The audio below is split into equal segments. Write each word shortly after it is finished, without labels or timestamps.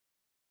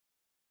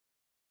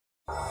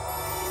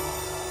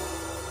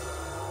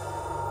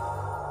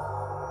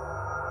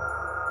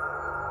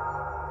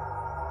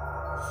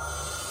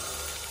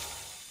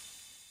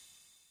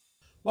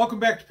Welcome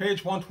back to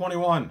page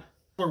 121.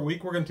 For a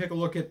week, we're going to take a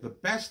look at The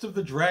Best of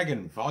the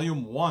Dragon,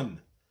 Volume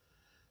 1.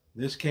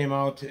 This came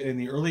out in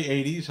the early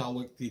 80s. I'll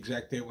look at the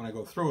exact date when I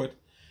go through it.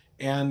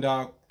 And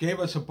gave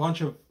us a bunch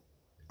of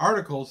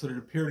articles that had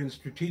appeared in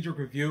Strategic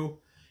Review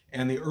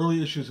and the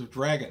early issues of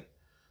Dragon.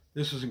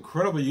 This was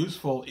incredibly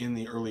useful in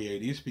the early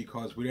 80s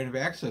because we didn't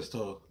have access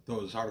to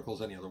those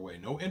articles any other way.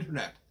 No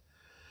internet.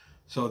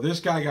 So this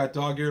guy got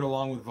dog-eared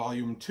along with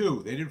Volume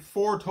 2. They did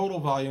 4 total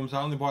volumes.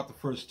 I only bought the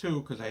first 2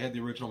 because I had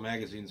the original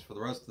magazines for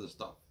the rest of the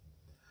stuff.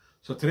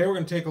 So today we're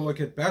going to take a look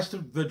at Best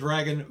of the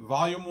Dragon,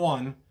 Volume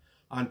 1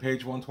 on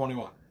page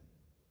 121.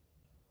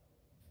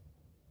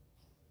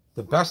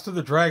 The Best of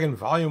the Dragon,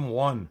 Volume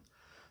 1.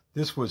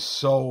 This was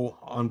so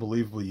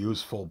unbelievably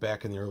useful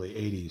back in the early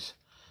 80s.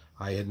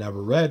 I had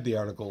never read the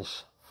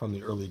articles from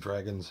the early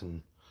Dragons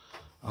and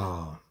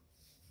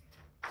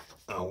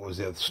what was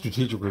that,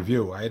 Strategic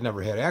Review. I had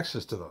never had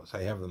access to those.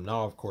 I have them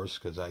now, of course,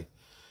 because I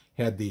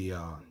had the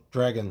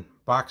Dragon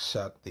box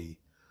set. In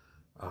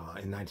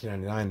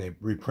 1999, they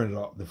reprinted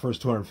all, the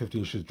first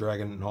 250 issues of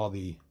Dragon and all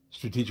the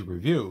Strategic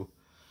Review.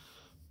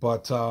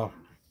 But the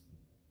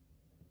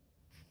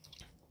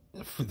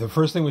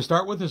first thing we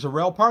start with is a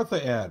Rel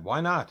Partha ad.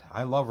 Why not?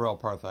 I love Rel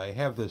Partha. I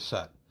have this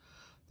set.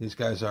 These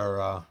guys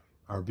are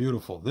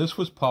beautiful. This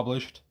was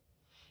published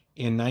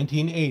in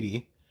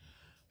 1980.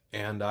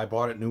 And I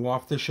bought it new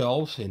off the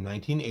shelves in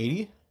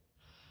 1980.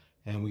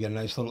 And we got a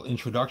nice little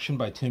introduction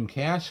by Tim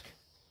Kask.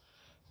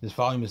 This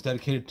volume is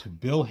dedicated to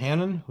Bill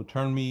Hannon, who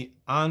turned me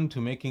on to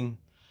making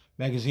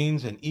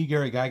magazines, and E.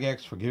 Gary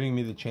Gygax for giving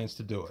me the chance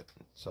to do it.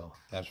 So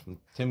that's from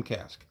Tim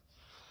Kask.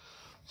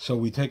 So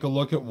we take a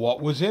look at what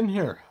was in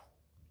here.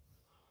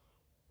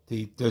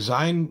 The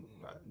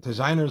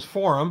Designer's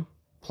Forum,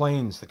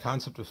 Planes, the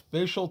Concept of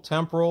Spatial,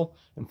 Temporal,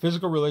 and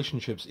Physical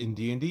Relationships in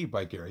D&D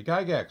by Gary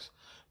Gygax.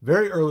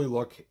 Very early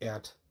look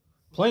at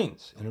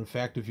planes. And in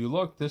fact, if you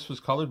look, this was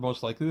colored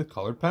most likely with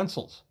colored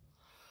pencils.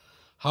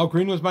 How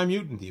Green Was My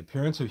Mutant? The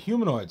Appearance of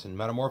Humanoids in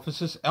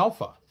Metamorphosis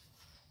Alpha.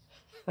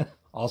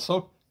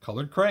 Also,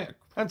 colored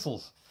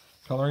pencils.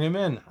 Coloring them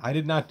in. I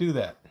did not do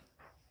that.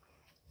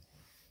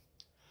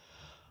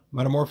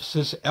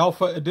 Metamorphosis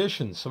Alpha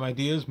Edition. Some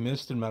ideas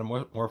missed in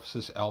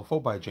Metamorphosis Alpha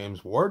by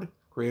James Ward,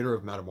 creator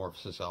of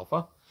Metamorphosis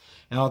Alpha.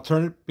 An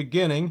alternate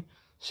beginning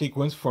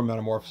sequence for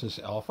Metamorphosis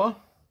Alpha.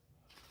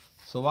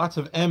 So lots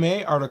of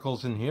MA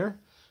articles in here.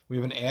 We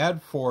have an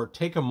ad for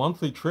Take a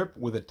Monthly Trip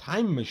with a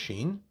Time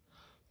Machine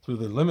through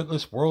the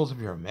limitless worlds of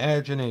your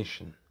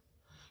imagination.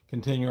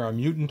 Continue our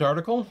mutant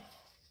article.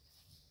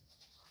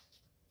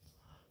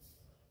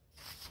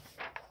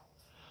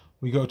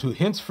 We go to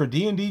Hints for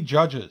D&D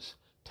Judges,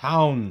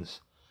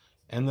 Towns,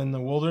 and then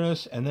the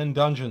Wilderness, and then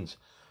Dungeons.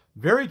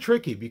 Very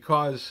tricky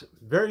because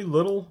very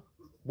little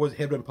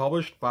had been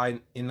published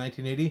in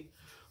 1980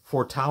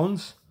 for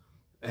Towns,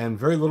 and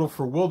very little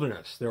for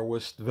Wilderness. There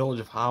was the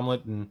Village of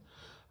Hamlet and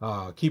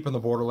Keeping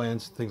the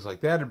Borderlands and things like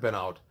that had been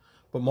out.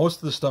 But most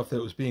of the stuff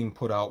that was being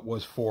put out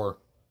was for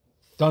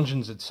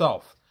Dungeons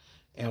itself.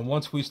 And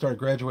once we started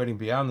graduating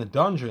beyond the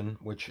dungeon,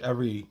 which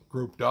every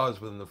group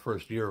does within the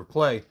first year of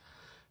play,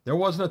 there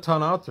wasn't a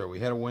ton out there. We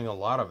had to wing a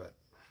lot of it.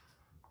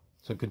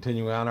 So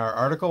continuing on our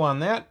article on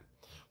that,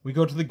 we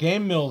go to the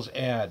Game Mills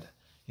ad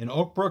in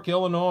Oak Brook,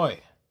 Illinois.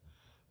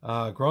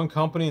 Growing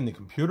company in the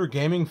computer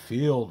gaming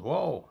field.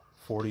 Whoa.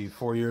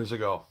 44 years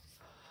ago.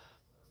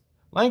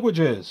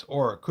 Languages,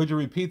 or could you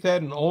repeat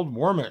that in Old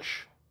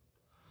Wormish?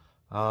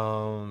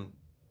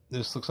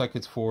 This looks like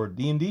it's for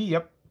D&D.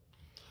 Yep.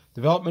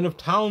 Development of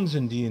towns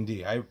in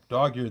D&D. I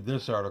dog-eared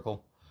this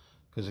article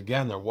because,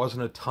 again, there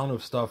wasn't a ton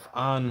of stuff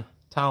on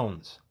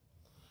towns.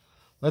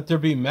 Let there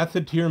be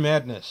method to your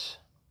madness.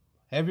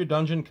 Have your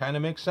dungeon kind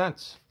of make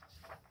sense.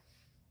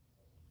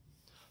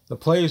 The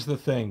Play's the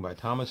Thing by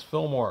Thomas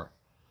Fillmore.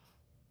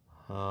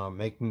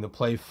 Making the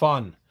play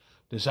fun.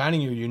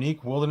 Designing your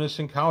unique wilderness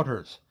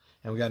encounters.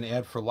 And we got an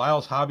ad for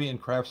Lyle's Hobby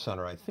and Craft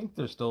Center. I think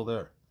they're still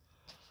there.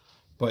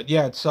 But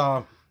yeah,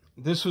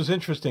 this was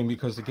interesting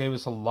because it gave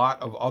us a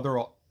lot of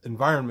other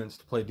environments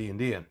to play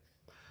D&D in.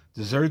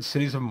 Deserted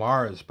Cities of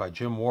Mars by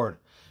Jim Ward.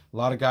 A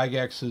lot of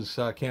Gygax's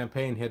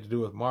campaign had to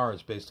do with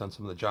Mars based on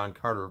some of the John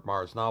Carter of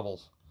Mars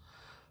novels.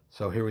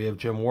 So here we have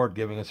Jim Ward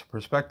giving us a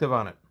perspective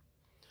on it.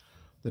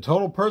 The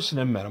Total Person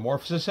in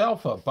Metamorphosis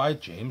Alpha by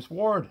James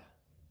Ward.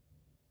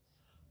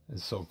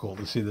 It's so cool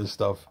to see this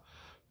stuff.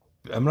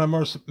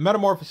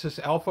 Metamorphosis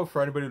Alpha,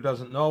 for anybody who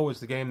doesn't know,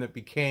 is the game that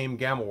became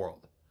Gamma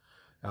World.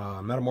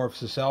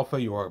 Metamorphosis Alpha,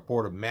 you are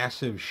aboard a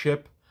massive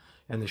ship,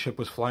 and the ship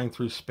was flying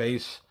through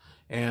space,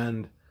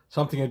 and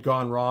something had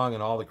gone wrong,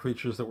 and all the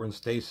creatures that were in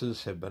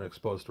stasis had been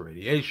exposed to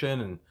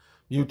radiation and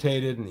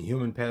mutated, and the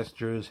human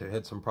passengers had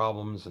had some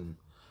problems, and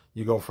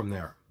you go from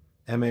there.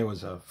 MA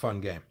was a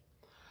fun game.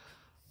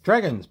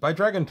 Dragons by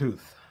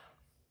Dragontooth.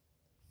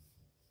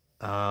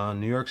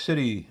 New York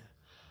City.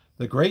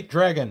 The Great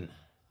Dragon.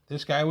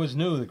 This guy was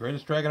new. The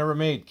greatest dragon ever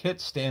made.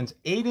 Kit stands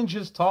 8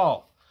 inches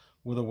tall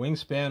with a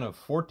wingspan of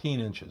 14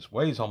 inches.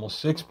 Weighs almost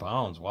 6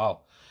 pounds.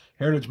 Wow.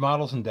 Heritage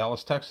Models in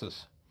Dallas,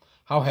 Texas.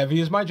 How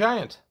heavy is my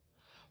giant?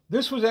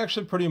 This was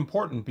actually pretty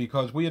important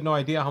because we had no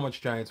idea how much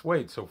giants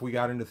weighed. So if we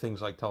got into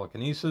things like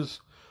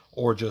telekinesis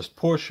or just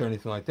push or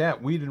anything like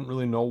that, we didn't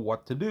really know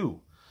what to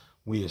do.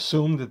 We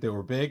assumed that they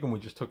were big and we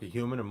just took a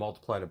human and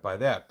multiplied it by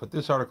that. But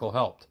this article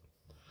helped.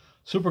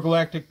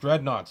 Supergalactic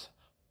Dreadnoughts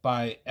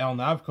by Al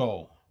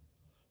Navko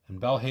in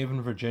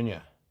Belhaven,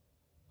 Virginia.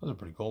 Those are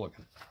pretty cool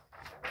looking.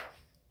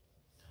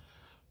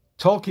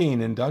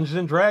 Tolkien in Dungeons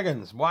and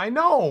Dragons. Why,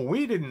 no,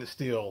 we didn't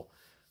steal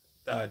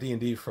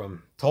D&D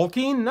from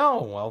Tolkien.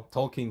 No, well,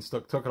 Tolkien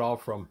took it all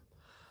from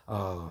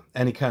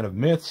any kind of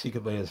myths he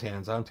could lay his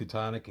hands on,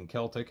 Teutonic and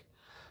Celtic.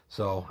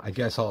 So I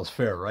guess all is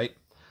fair, right?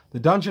 The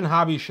Dungeon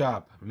Hobby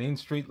Shop, Main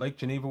Street, Lake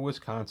Geneva,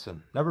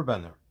 Wisconsin. Never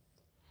been there.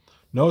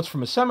 Notes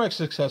from a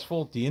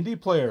semi-successful D&D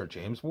player,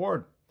 James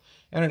Ward.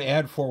 And an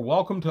ad for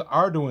Welcome to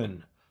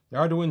Arduin, the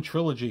Arduin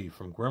Trilogy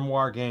from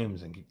Grimoire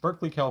Games in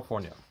Berkeley,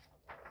 California.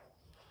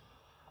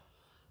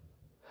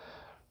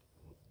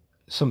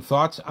 Some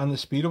thoughts on the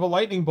speed of a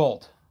lightning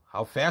bolt.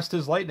 How fast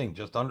is lightning?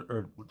 Just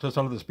under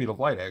the speed of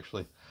light,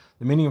 actually.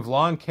 The meaning of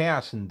law and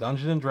caste in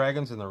Dungeons and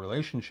Dragons and their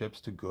relationships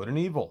to good and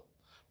evil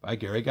by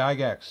Gary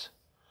Gygax.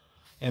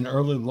 An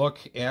early look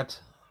at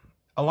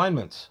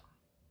alignments.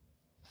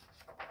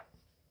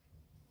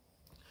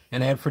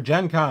 An ad for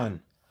Gen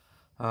Con.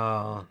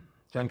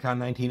 Gen Con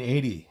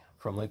 1980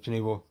 from Lake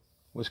Geneva,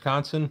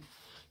 Wisconsin.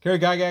 Gary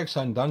Gygax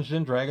on Dungeons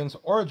and Dragons,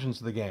 Origins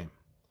of the Game.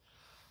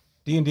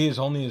 D&D is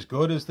only as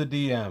good as the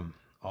DM.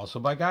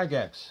 Also by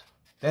Gygax.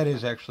 That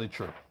is actually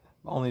true.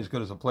 Only as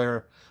good as the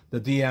player,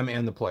 the DM,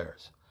 and the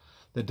players.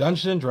 The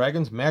Dungeons and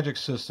Dragons magic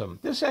system.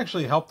 This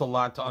actually helped a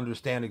lot to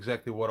understand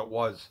exactly what it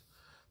was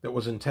that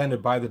was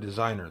intended by the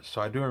designers.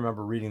 So I do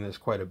remember reading this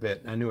quite a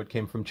bit. I knew it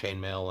came from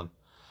Chainmail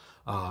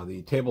and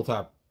the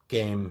tabletop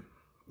game,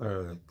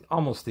 or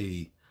almost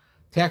the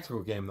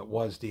tactical game that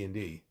was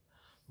D&D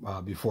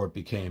before it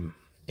became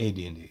a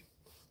D&D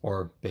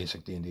or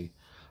basic D&D.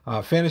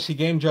 Fantasy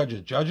Game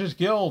Judges, Judges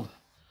Guild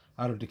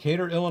out of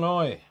Decatur,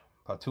 Illinois,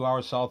 about 2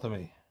 hours south of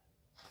me.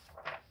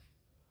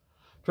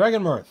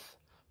 Dragon Mirth,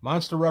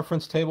 Monster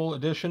Reference Table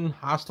Edition,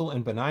 Hostile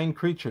and Benign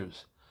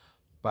Creatures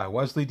by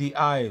Wesley D.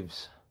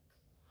 Ives.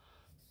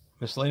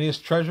 Miscellaneous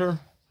Treasure,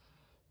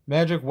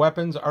 Magic,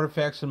 Weapons,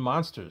 Artifacts, and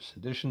Monsters.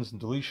 Additions and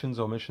deletions,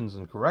 omissions,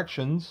 and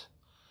corrections.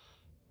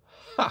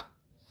 Ha!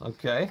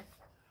 Okay.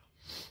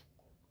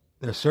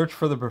 The Search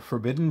for the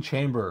Forbidden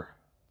Chamber.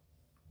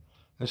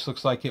 This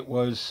looks like it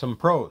was some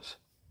prose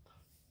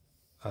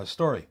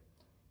story.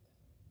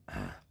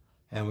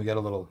 And we got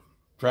a little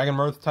Dragon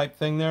Mirth type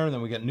thing there. And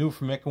then we got new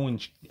from Macawin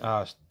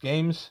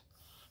Games,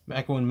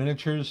 Macawin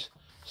Miniatures,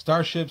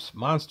 Starships,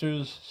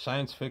 Monsters,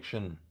 Science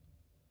Fiction.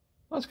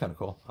 Well, that's kind of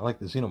cool. I like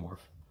the Xenomorph.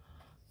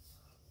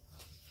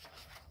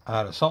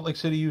 Out of Salt Lake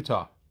City,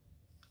 Utah.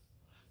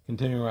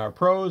 Continuing our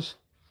prose.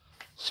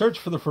 Search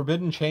for the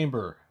Forbidden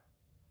Chamber.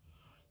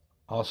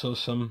 Also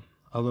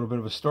a little bit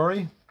of a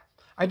story.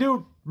 I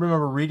do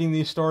remember reading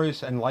these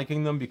stories and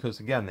liking them because,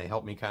 again, they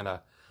help me kind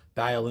of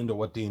dial into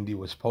what D&D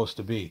was supposed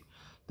to be.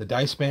 The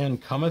Dice Man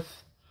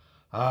Cometh.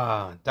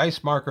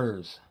 Dice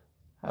markers.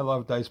 I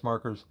love dice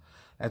markers.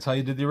 That's how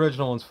you did the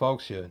original ones,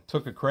 folks. You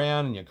took a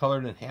crayon and you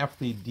colored in half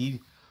the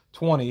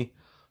D20.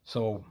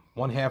 So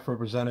one half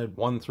represented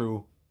 1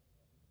 through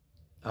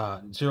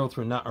 0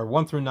 through 9, or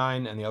 1 through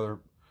 9, and the other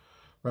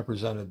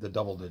represented the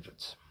double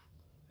digits.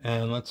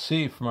 And let's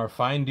see, from our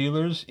fine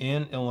dealers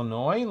in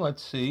Illinois,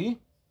 let's see.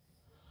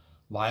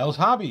 Lyle's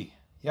Hobby.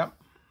 Yep.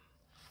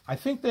 I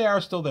think they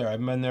are still there.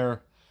 I've been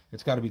there.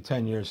 It's got to be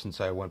 10 years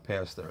since I went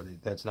past there.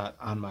 That's not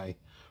on my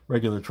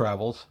regular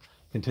travels.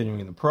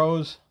 Continuing in the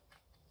prose.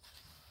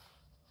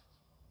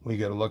 We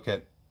got to look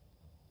at,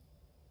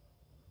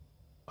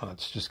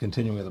 it's just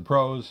continuing with the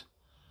prose.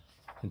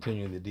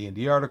 Continuing the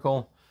D&D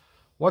article.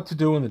 What to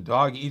do when the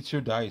dog eats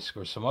your dice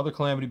or some other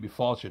calamity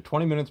befalls you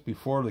 20 minutes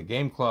before the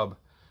game club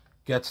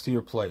gets to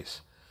your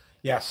place.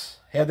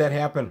 Yes, had that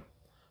happen.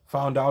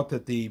 Found out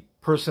that the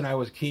person I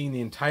was keying the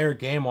entire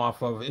game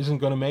off of isn't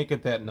going to make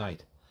it that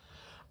night.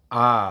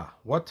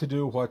 What to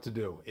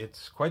do.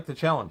 It's quite the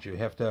challenge. You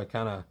have to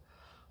kind of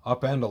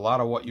upend a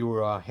lot of what you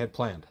had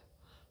planned.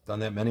 Done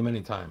that many,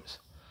 many times.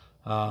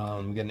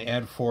 We get an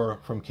ad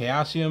from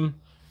Chaosium.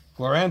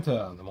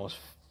 Glorantha, the most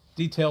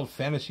detailed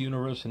fantasy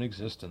universe in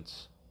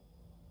existence.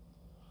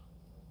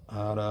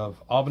 Out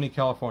of Albany,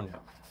 California.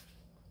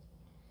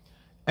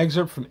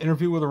 Excerpt from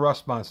Interview with a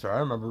Rust Monster. I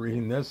remember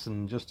reading this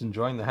and just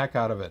enjoying the heck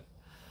out of it.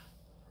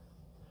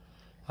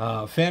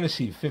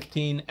 Fantasy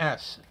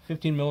 15S,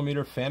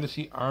 15mm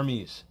Fantasy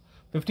Armies.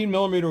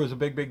 15mm was a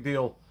big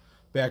deal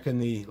back in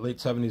the late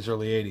 70s,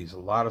 early 80s. A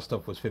lot of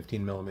stuff was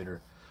 15mm.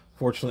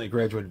 Fortunately, it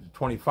graduated to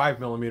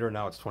 25mm.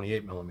 Now it's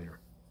 28mm.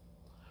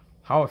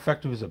 How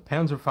effective is a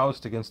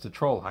Panzerfaust against a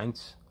Troll,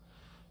 Heinz?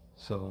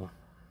 So,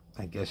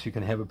 I guess you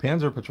can have a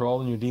Panzer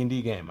Patrol in your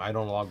D&D game. I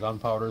don't allow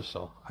gunpowder,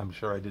 so I'm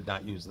sure I did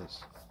not use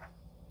this.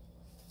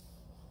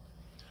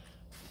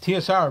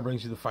 TSR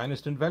brings you the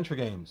finest adventure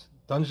games.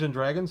 Dungeons &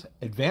 Dragons,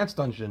 Advanced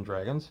Dungeons &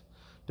 Dragons,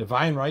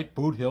 Divine Right,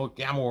 Boot Hill,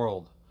 Gamma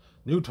World.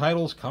 New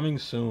titles coming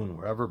soon,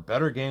 wherever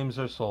better games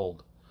are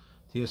sold.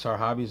 TSR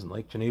Hobbies in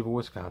Lake Geneva,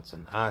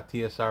 Wisconsin. Ah,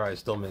 TSR, I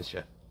still miss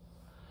you.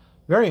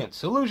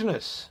 Variants,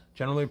 Illusionists,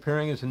 generally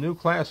appearing as a new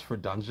class for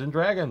Dungeons &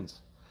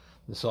 Dragons.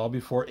 This is all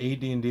before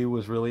AD&D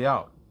was really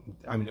out.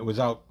 I mean, it was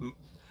out,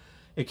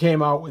 it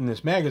came out in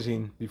this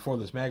magazine, before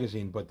this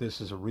magazine, but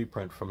this is a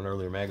reprint from an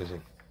earlier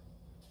magazine.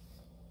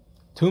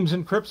 Tombs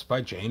and Crypts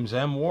by James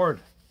M.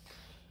 Ward.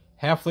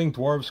 Halfling,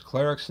 Dwarves,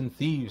 Clerics, and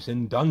Thieves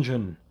in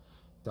Dungeon.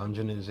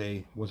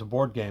 Dungeon was a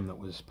board game that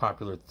was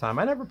popular at the time.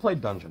 I never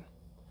played Dungeon.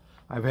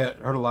 I've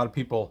heard a lot of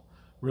people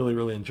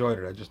really enjoyed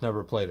it. I just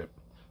never played it.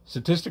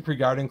 Statistic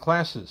regarding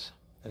classes.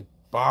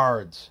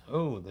 Bards.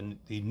 Oh,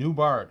 the new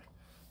Bard.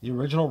 The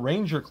original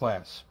Ranger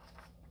class.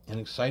 An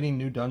exciting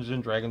new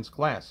Dungeons & Dragons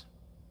class.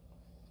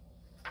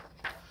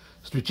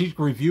 Strategic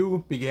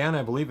Review began,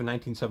 I believe, in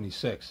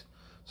 1976.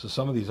 So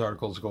some of these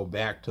articles go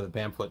back to the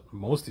pamphlet.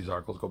 Most of these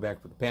articles go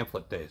back to the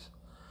pamphlet days.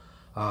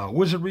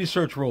 Wizard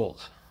Research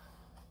Rules.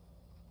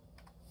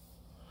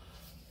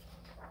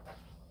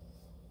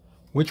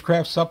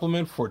 Witchcraft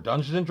Supplement for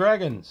Dungeons &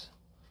 Dragons.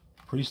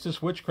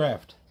 Priestess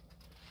Witchcraft.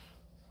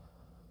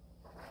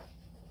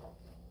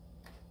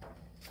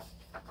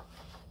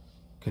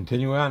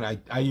 Continuing on,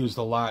 I used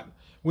a lot.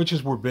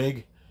 Witches were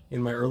big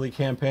in my early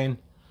campaign.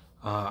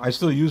 I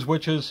still use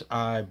witches.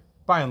 I,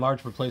 by and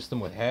large, replaced them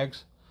with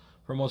hags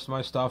for most of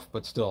my stuff,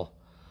 but still.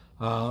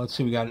 Let's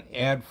see, we got an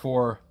ad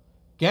for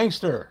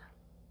Gangster.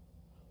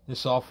 This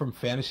is all from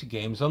Fantasy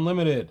Games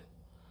Unlimited.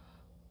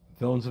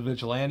 Villains and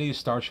Vigilantes,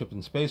 Starship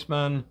and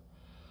Spacemen,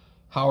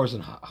 Homes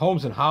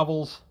and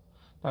Hovels.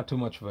 Not too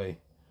much of a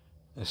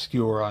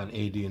skewer on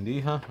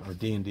AD&D, huh? Or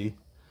D&D.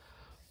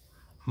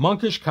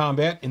 Monkish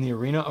Combat in the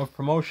Arena of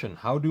Promotion.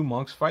 How do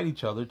monks fight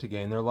each other to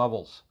gain their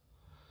levels?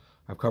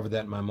 I've covered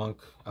that in my monk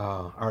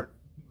art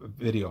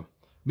video.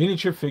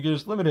 Miniature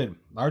Figures Limited.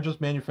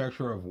 Largest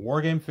manufacturer of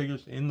wargame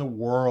figures in the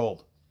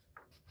world.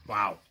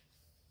 Wow.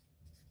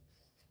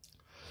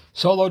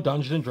 Solo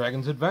Dungeons &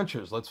 Dragons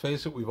Adventures. Let's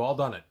face it, we've all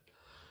done it.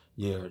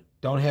 You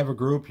don't have a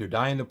group, you're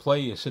dying to play,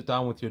 you sit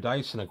down with your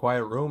dice in a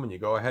quiet room and you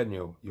go ahead and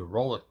you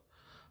roll it.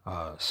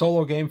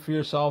 Solo game for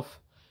yourself.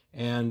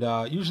 And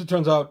usually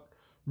turns out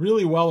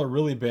really well or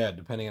really bad,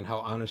 depending on how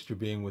honest you're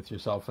being with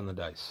yourself and the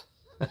dice.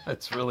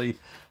 That's really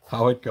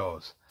how it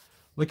goes.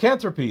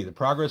 Lycanthropy, the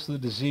Progress of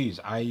the Disease.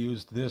 I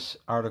used this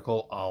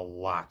article a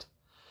lot.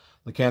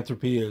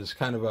 Lycanthropy is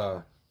kind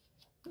of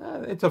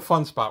it's a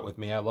fun spot with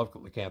me. I love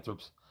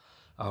lycanthropes,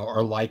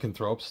 or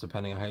lycanthropes,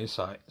 depending on how you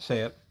say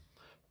it.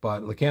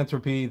 But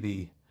Lycanthropy,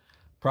 the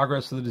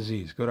Progress of the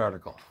Disease, good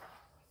article.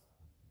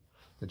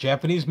 The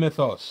Japanese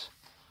Mythos.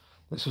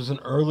 This was an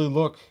early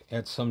look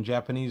at some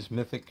Japanese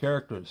mythic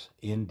characters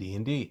in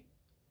D&D.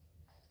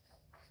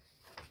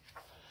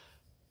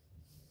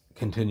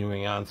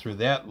 Continuing on through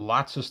that,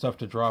 lots of stuff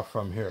to draw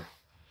from here.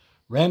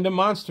 Random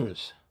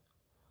Monsters.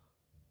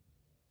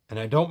 And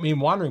I don't mean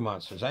wandering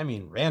monsters, I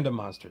mean random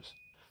monsters.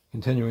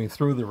 Continuing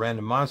through the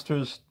Random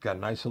Monsters, got a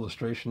nice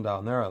illustration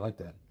down there, I like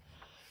that.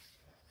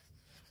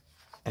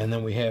 And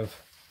then we have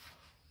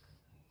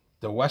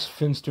the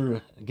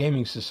Westminster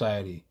Gaming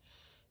Society.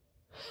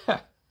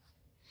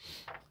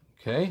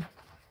 Okay.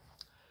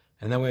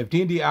 And then we have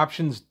D&D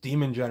Options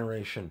Demon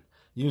Generation.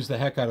 Use the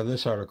heck out of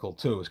this article,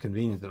 too. It's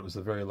convenient that it was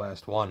the very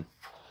last one.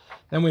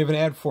 Then we have an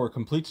ad for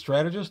Complete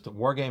Strategist at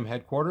Wargame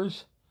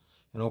Headquarters.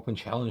 An open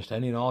challenge to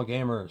any and all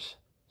gamers.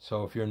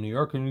 So if you're in New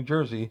York or New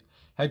Jersey,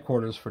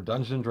 headquarters for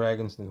Dungeons &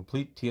 Dragons, the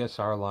complete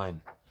TSR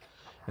line.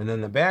 And then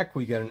in the back,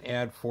 we get an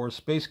ad for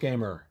Space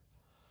Gamer.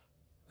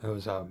 It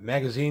was a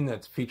magazine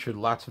that featured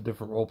lots of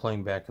different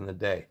role-playing back in the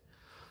day.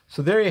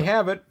 So there you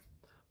have it.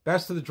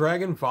 Best of the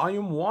Dragon,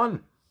 Volume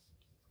 1.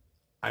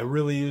 I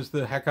really used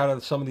the heck out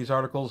of some of these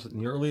articles in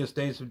the earliest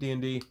days of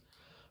D&D.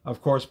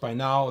 Of course, by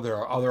now, there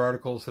are other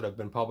articles that have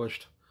been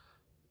published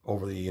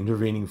over the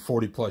intervening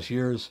 40-plus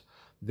years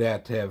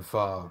that have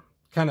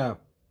kind of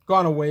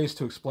gone a ways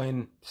to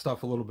explain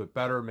stuff a little bit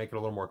better, make it a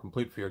little more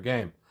complete for your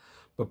game.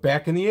 But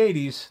back in the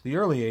 80s, the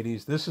early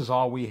 80s, this is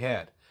all we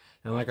had.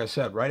 And like I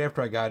said, right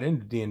after I got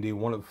into D&D,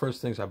 one of the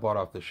first things I bought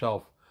off the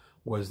shelf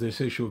was this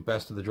issue of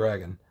Best of the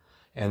Dragon.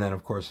 And then,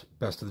 of course,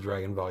 Best of the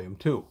Dragon Volume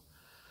 2.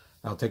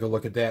 I'll take a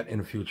look at that in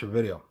a future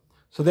video.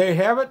 So there you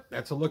have it.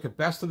 That's a look at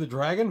Best of the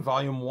Dragon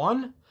Volume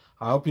 1.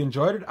 I hope you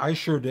enjoyed it. I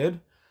sure did.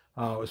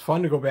 It was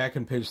fun to go back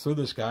and page through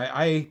this guy.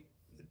 I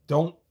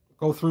don't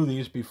go through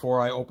these before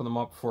I open them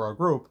up for our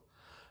group.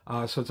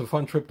 So it's a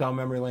fun trip down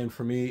memory lane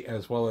for me,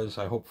 as well as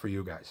I hope for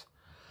you guys.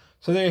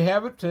 So there you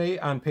have it today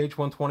on page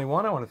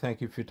 121. I want to thank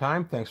you for your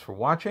time. Thanks for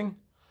watching.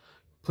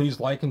 Please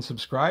like and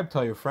subscribe.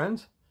 Tell your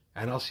friends.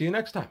 And I'll see you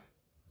next time.